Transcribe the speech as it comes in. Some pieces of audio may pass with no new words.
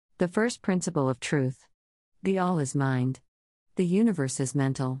The first principle of truth. The all is mind. The universe is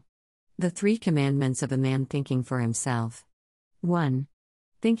mental. The three commandments of a man thinking for himself. 1.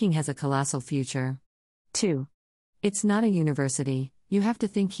 Thinking has a colossal future. 2. It's not a university, you have to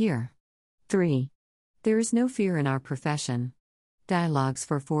think here. 3. There is no fear in our profession. Dialogues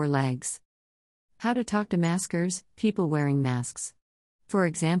for 4 legs. How to talk to maskers, people wearing masks. For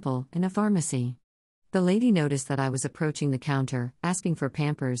example, in a pharmacy. The lady noticed that I was approaching the counter, asking for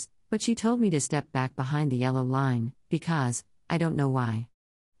Pampers, but she told me to step back behind the yellow line, because, I don't know why.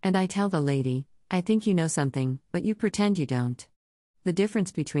 And I tell the lady, I think you know something, but you pretend you don't. The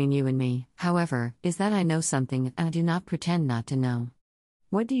difference between you and me, however, is that I know something and I do not pretend not to know.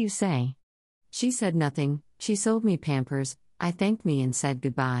 What do you say? She said nothing, she sold me Pampers, I thanked me and said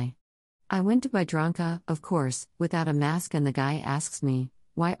goodbye. I went to Biedronka, of course, without a mask, and the guy asks me,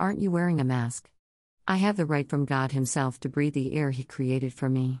 why aren't you wearing a mask? I have the right from God Himself to breathe the air He created for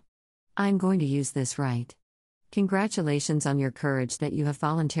me. I'm going to use this right. Congratulations on your courage that you have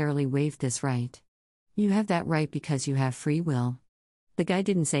voluntarily waived this right. You have that right because you have free will. The guy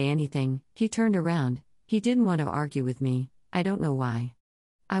didn't say anything, he turned around, he didn't want to argue with me, I don't know why.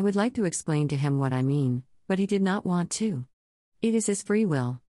 I would like to explain to him what I mean, but he did not want to. It is his free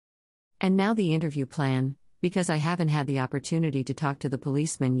will. And now the interview plan, because I haven't had the opportunity to talk to the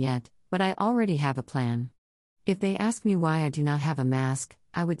policeman yet, but I already have a plan. If they ask me why I do not have a mask,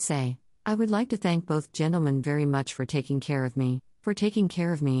 I would say, I would like to thank both gentlemen very much for taking care of me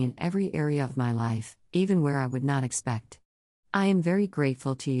in every area of my life, even where I would not expect. I am very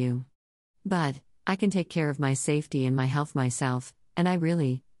grateful to you. But, I can take care of my safety and my health myself, and I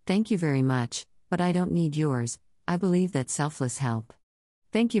really, thank you very much, but I don't need yours, I believe that selfless help.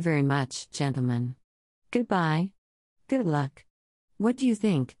 Thank you very much, gentlemen. Goodbye. Good luck. What do you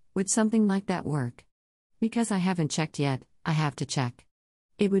think, would something like that work? Because I haven't checked yet, I have to check.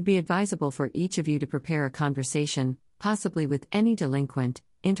 It would be advisable for each of you to prepare a conversation, possibly with any delinquent,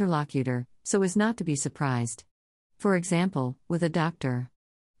 interlocutor, so as not to be surprised. For example, with a doctor.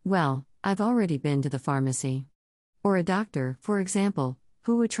 Well, I've already been to the pharmacy. Or a doctor, for example,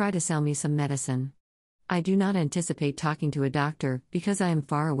 who would try to sell me some medicine. I do not anticipate talking to a doctor because I am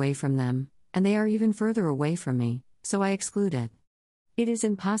far away from them, and they are even further away from me, so I exclude it. It is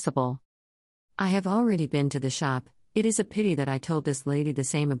impossible. I have already been to the shop, it is a pity that I told this lady the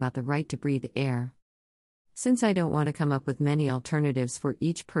same about the right to breathe air. Since I don't want to come up with many alternatives for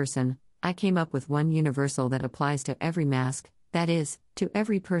each person, I came up with one universal that applies to every mask, that is, to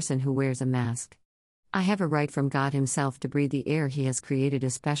every person who wears a mask. I have a right from God Himself to breathe the air He has created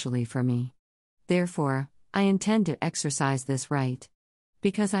especially for me. Therefore, I intend to exercise this right.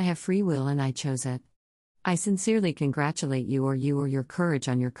 Because I have free will and I chose it. I sincerely congratulate you or your courage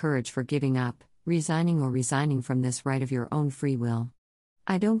on your courage for giving up, resigning from this right of your own free will.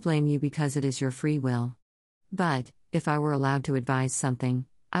 I don't blame you because it is your free will. But, if I were allowed to advise something,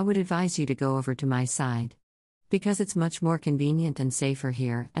 I would advise you to go over to my side. Because it's much more convenient and safer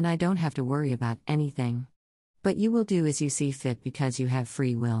here and I don't have to worry about anything. But you will do as you see fit because you have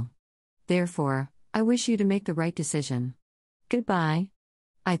free will. Therefore, I wish you to make the right decision. Goodbye.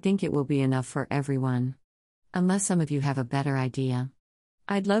 I think it will be enough for everyone. Unless some of you have a better idea.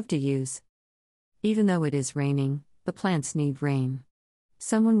 I'd love to use. Even though it is raining, the plants need rain.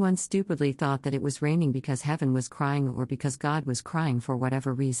 Someone once stupidly thought that it was raining because heaven was crying or because God was crying for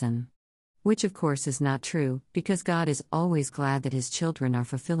whatever reason. Which of course is not true, because God is always glad that His children are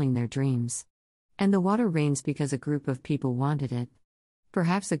fulfilling their dreams. And the water rains because a group of people wanted it.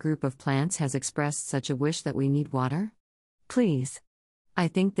 Perhaps a group of plants has expressed such a wish that we need water? Please. I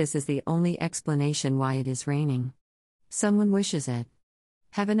think this is the only explanation why it is raining. Someone wishes it.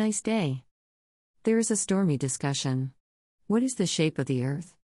 Have a nice day. There is a stormy discussion. What is the shape of the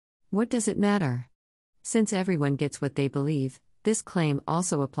earth? What does it matter? Since everyone gets what they believe, this claim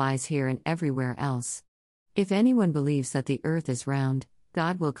also applies here and everywhere else. If anyone believes that the earth is round,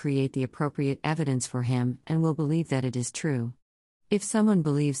 God will create the appropriate evidence for him and will believe that it is true. If someone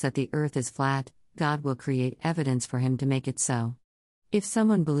believes that the earth is flat, God will create evidence for him to make it so. If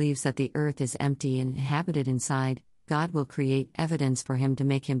someone believes that the earth is empty and inhabited inside, God will create evidence for him to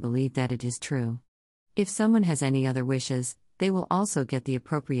make him believe that it is true. If someone has any other wishes, they will also get the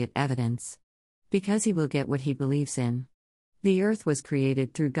appropriate evidence. Because he will get what he believes in. The earth was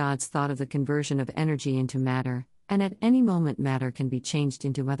created through God's thought of the conversion of energy into matter, and at any moment matter can be changed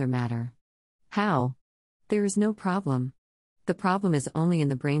into other matter. How? There is no problem. The problem is only in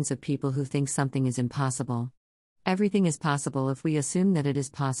the brains of people who think something is impossible. Everything is possible if we assume that it is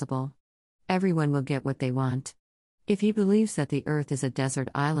possible. Everyone will get what they want. If he believes that the earth is a desert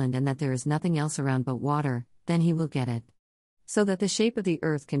island and that there is nothing else around but water, then he will get it. so that the shape of the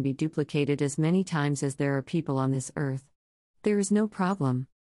earth can be duplicated as many times as there are people on this earth. There is no problem.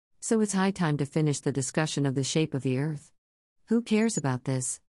 So it's high time to finish the discussion of the shape of the earth. Who cares about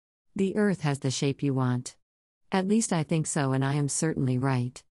this? The earth has the shape you want. At least I think so, and I am certainly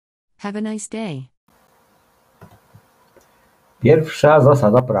right. Have a nice day. Pierwsza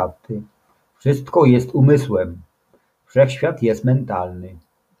zasada prawdy. Wszystko jest umysłem. Wszechświat jest mentalny.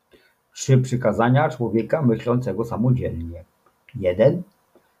 3 przykazania człowieka myślącego samodzielnie. 1.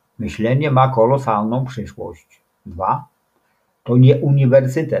 Myślenie ma kolosalną przyszłość. 2. To nie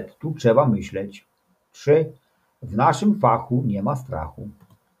uniwersytet, tu trzeba myśleć. 3. W naszym fachu nie ma strachu.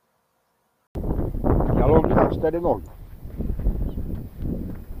 Dialogi na 4 nogi.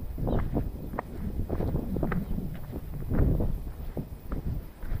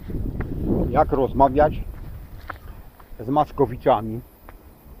 Jak rozmawiać z Maskowiczami?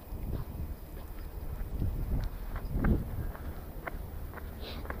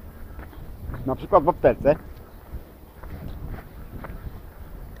 Na przykład w aptece.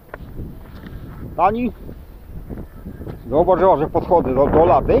 Pani zauważyła, że podchodzę do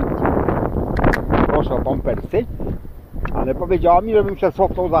laty. Proszę o pampersy. Ale powiedziała mi, żebym się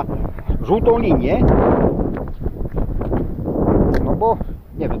cofnął za żółtą linię. No bo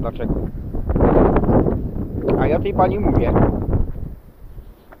nie wiem dlaczego. A ja tej pani mówię.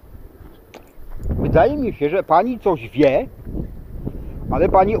 Wydaje mi się, że pani coś wie, ale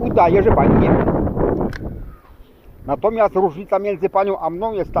pani udaje, że pani nie wie. Natomiast różnica między panią a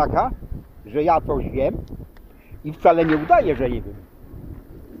mną jest taka, że ja coś wiem i wcale nie udaję, że nie wiem.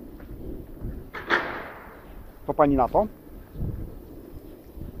 Co pani na to?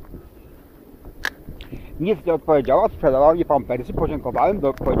 Nic nie odpowiedziała, sprzedała mi pampersy, podziękowałem,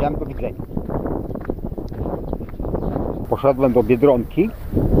 powiedziałem do widzenia. Poszedłem do Biedronki,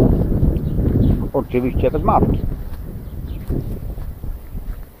 oczywiście bez maski.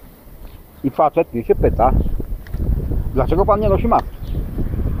 I facet mnie się pyta, dlaczego pan nie nosi maski?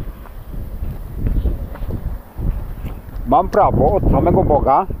 Mam prawo od samego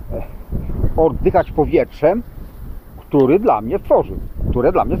Boga oddychać powietrzem, które dla mnie stworzył.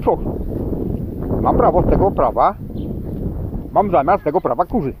 Mam prawo z tego prawa, mam zamiar z tego prawa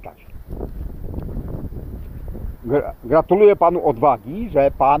korzystać. Gratuluję panu odwagi,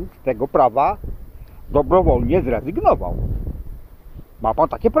 że pan z tego prawa dobrowolnie zrezygnował. Ma pan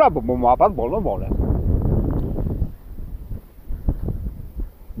takie prawo, bo ma pan wolną wolę.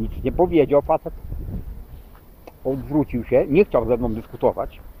 Nic nie powiedział facet. Odwrócił się, nie chciał ze mną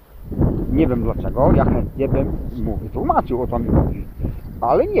dyskutować. Nie wiem dlaczego, ja chętnie bym mu wytłumaczył, o co mi chodzi.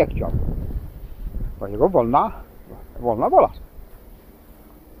 Ale nie chciał. To jego wolna wola.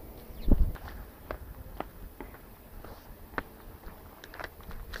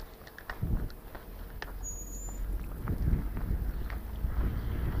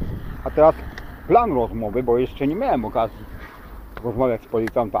 A teraz plan rozmowy, bo jeszcze nie miałem okazji rozmawiać z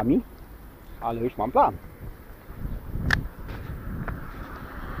policjantami, ale już mam plan.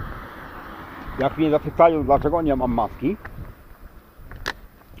 Jak mnie zapytają, dlaczego nie mam maski,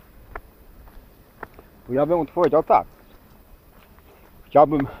 to ja bym odpowiedział tak.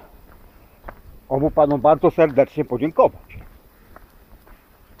 Chciałbym obu panom bardzo serdecznie podziękować,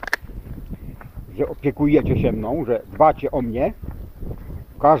 że opiekujecie się mną, że dbacie o mnie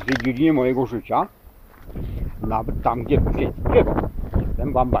w każdej dziedzinie mojego życia, nawet tam, gdzie się nie spodziewam.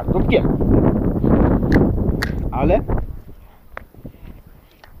 Jestem wam bardzo wdzięczny. Ale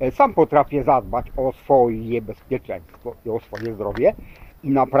sam potrafię zadbać o swoje bezpieczeństwo i o swoje zdrowie i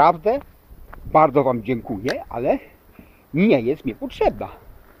naprawdę bardzo wam dziękuję, ale nie jest mi potrzebna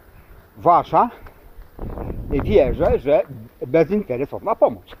wasza, wierzę, że bezinteresowna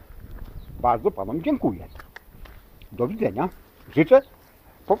pomoc. Bardzo panom dziękuję. Do widzenia. Życzę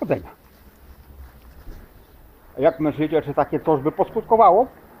powodzenia. Jak myślicie, czy takie coś by poskutkowało?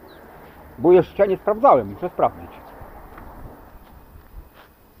 Bo jeszcze nie sprawdzałem, muszę sprawdzić.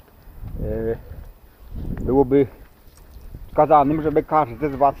 Byłoby wskazanym, żeby każdy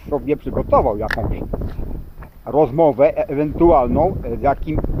z was sobie przygotował jakąś rozmowę ewentualną z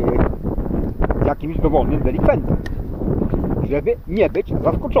jakimś dowolnym delikwentem, żeby nie być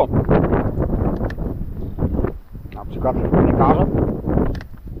zaskoczonym. Na przykład z lekarzem.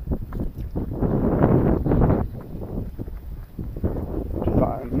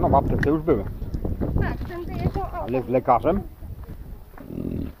 No w aptece już byłem. Tak, tędy jeżdżą auta. Ale z lekarzem,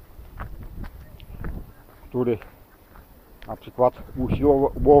 który na przykład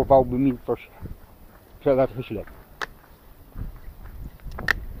usiłowałby mi coś sprzedać źle.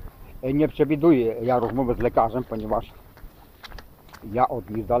 Nie przewiduję ja rozmowy z lekarzem, ponieważ ja od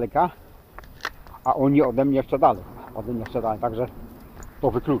nich z daleka, a oni ode mnie jeszcze dalej. wody nie sprzedałem, także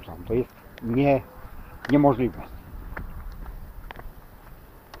to wykluczam. To jest niemożliwe.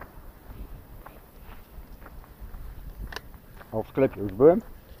 O, w sklepie już byłem.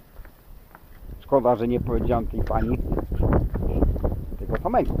 Szkoda, że nie powiedziałem tej pani tego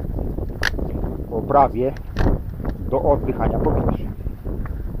samego. O prawie do oddychania powietrza.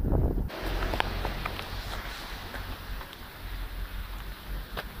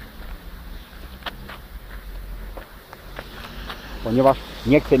 Ponieważ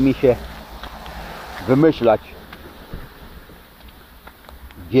nie chce mi się wymyślać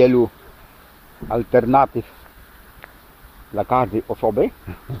wielu alternatyw dla każdej osoby,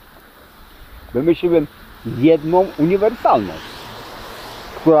 wymyśliłem jedną uniwersalną,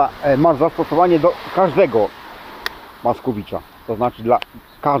 która ma zastosowanie do każdego maskowicza, to znaczy dla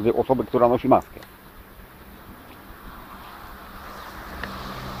każdej osoby, która nosi maskę.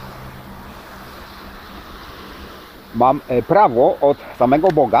 Mam prawo od samego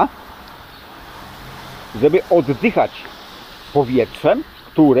Boga, żeby oddychać powietrzem,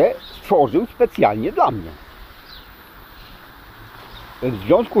 które stworzył specjalnie dla mnie. W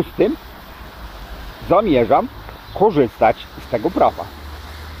związku z tym zamierzam korzystać z tego prawa,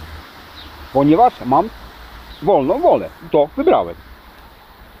 ponieważ mam wolną wolę. To wybrałem.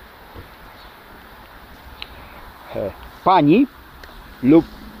 Pani lub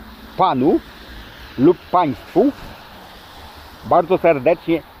panu lub państwu bardzo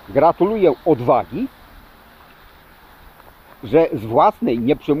serdecznie gratuluję odwagi, że z własnej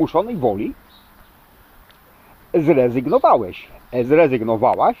nieprzymuszonej woli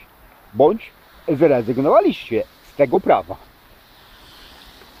zrezygnowałaś bądź zrezygnowaliście z tego prawa.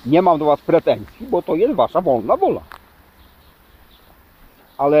 Nie mam do was pretensji, bo to jest wasza wolna wola.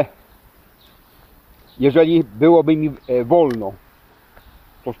 Ale jeżeli byłoby mi wolno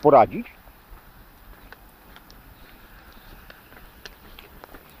coś poradzić,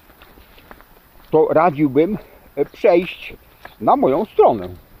 to radziłbym przejść na moją stronę,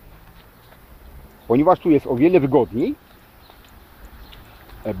 ponieważ tu jest o wiele wygodniej,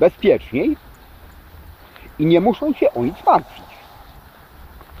 bezpieczniej i nie muszą się o nic martwić.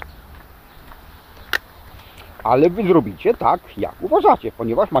 Ale wy zrobicie tak, jak uważacie,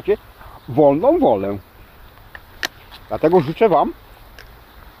 ponieważ macie wolną wolę. Dlatego życzę wam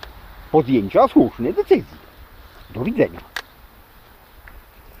podjęcia słusznej decyzji. Do widzenia.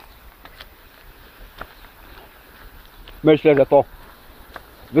 Myślę, że to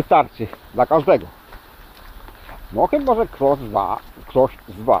wystarczy dla każdego. No chyba, że ktoś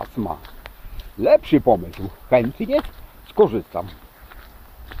z was ma lepszy pomysł. Chętnie skorzystam.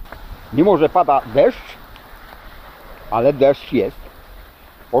 Mimo, że pada deszcz, ale deszcz jest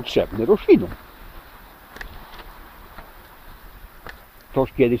potrzebny roślinom.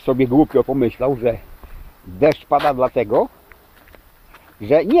 Ktoś kiedyś sobie głupio pomyślał, że deszcz pada dlatego,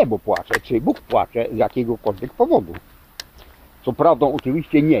 że niebo płacze, czy Bóg płacze z jakiegokolwiek powodu. Co prawdą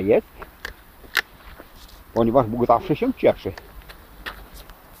oczywiście nie jest, ponieważ Bóg zawsze się cieszy,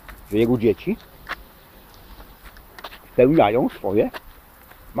 że Jego dzieci spełniają swoje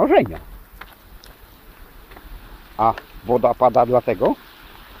marzenia. A woda pada dlatego,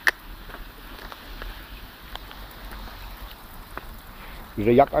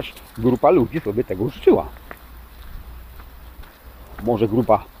 że jakaś grupa ludzi sobie tego życzyła. Może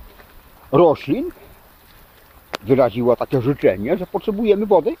grupa roślin wyraziła takie życzenie, że potrzebujemy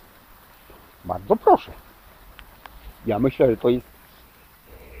wody? Bardzo proszę. Ja myślę, że to jest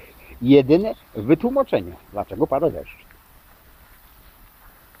jedyne wytłumaczenie, dlaczego pada deszcz.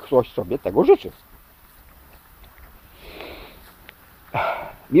 Ktoś sobie tego życzy.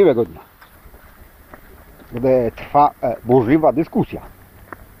 Miłego dnia. Trwa burzliwa dyskusja.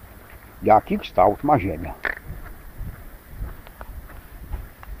 Jaki kształt ma Ziemia?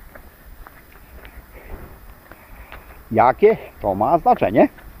 Jakie to ma znaczenie?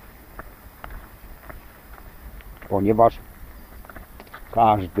 Ponieważ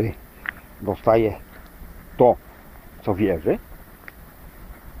każdy dostaje to, co wierzy.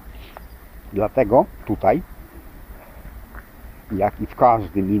 Dlatego tutaj, jak i w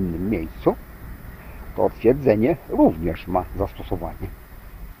każdym innym miejscu, to twierdzenie również ma zastosowanie.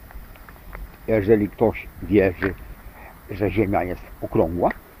 Jeżeli ktoś wierzy, że Ziemia jest okrągła,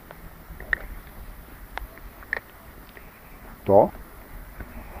 to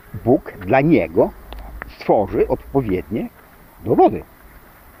Bóg dla niego stworzy odpowiednie dowody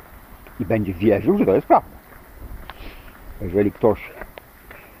i będzie wierzył, że to jest prawda. Jeżeli ktoś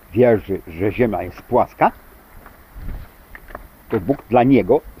wierzy, że Ziemia jest płaska, to Bóg dla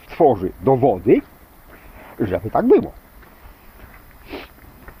niego stworzy dowody, żeby tak było.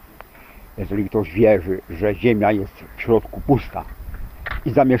 Jeżeli ktoś wierzy, że Ziemia jest w środku pusta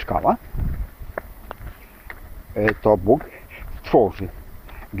i zamieszkała, to Bóg stworzy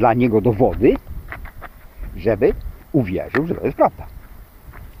dla niego dowody, żeby uwierzył, że to jest prawda.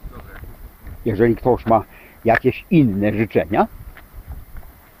 Jeżeli ktoś ma jakieś inne życzenia,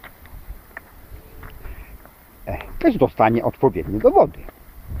 też dostanie odpowiednie dowody.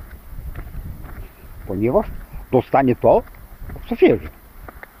 Ponieważ dostanie to, w co wierzy.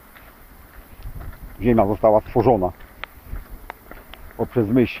 Ziemia została stworzona poprzez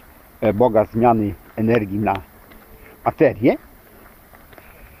myśl Boga zmiany energii na materię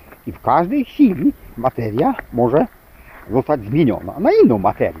i w każdej chwili materia może zostać zmieniona na inną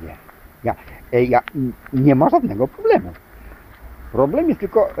materię. Nie ma żadnego problemu. Problem jest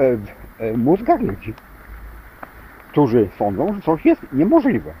tylko w mózgach ludzi, którzy sądzą, że coś jest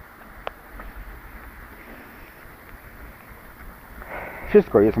niemożliwe.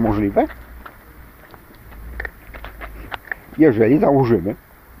 Wszystko jest możliwe, jeżeli założymy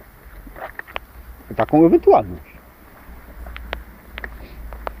taką ewentualność.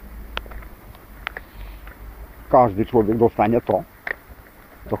 Każdy człowiek dostanie to,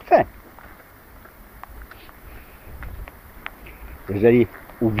 co chce. Jeżeli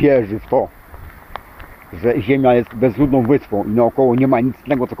uwierzy w to, że Ziemia jest bezludną wyspą i naokoło nie ma nic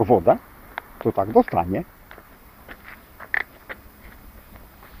innego, tylko woda, to tak dostanie.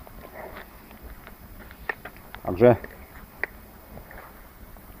 Także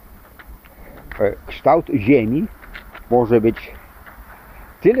kształt Ziemi może być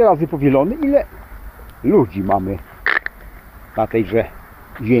tyle razy powielony, ile ludzi mamy na tejże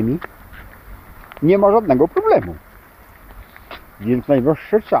Ziemi. Nie ma żadnego problemu. Więc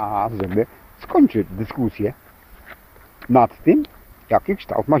najwyższy czas, żeby skończyć dyskusję nad tym, jaki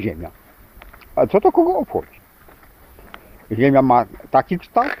kształt ma Ziemia. A co to kogo obchodzi? Ziemia ma taki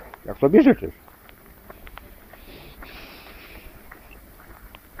kształt, jak sobie życzysz.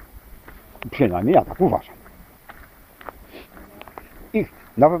 Przynajmniej ja tak uważam. I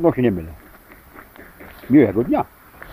na pewno się nie mylę. Miłego dnia.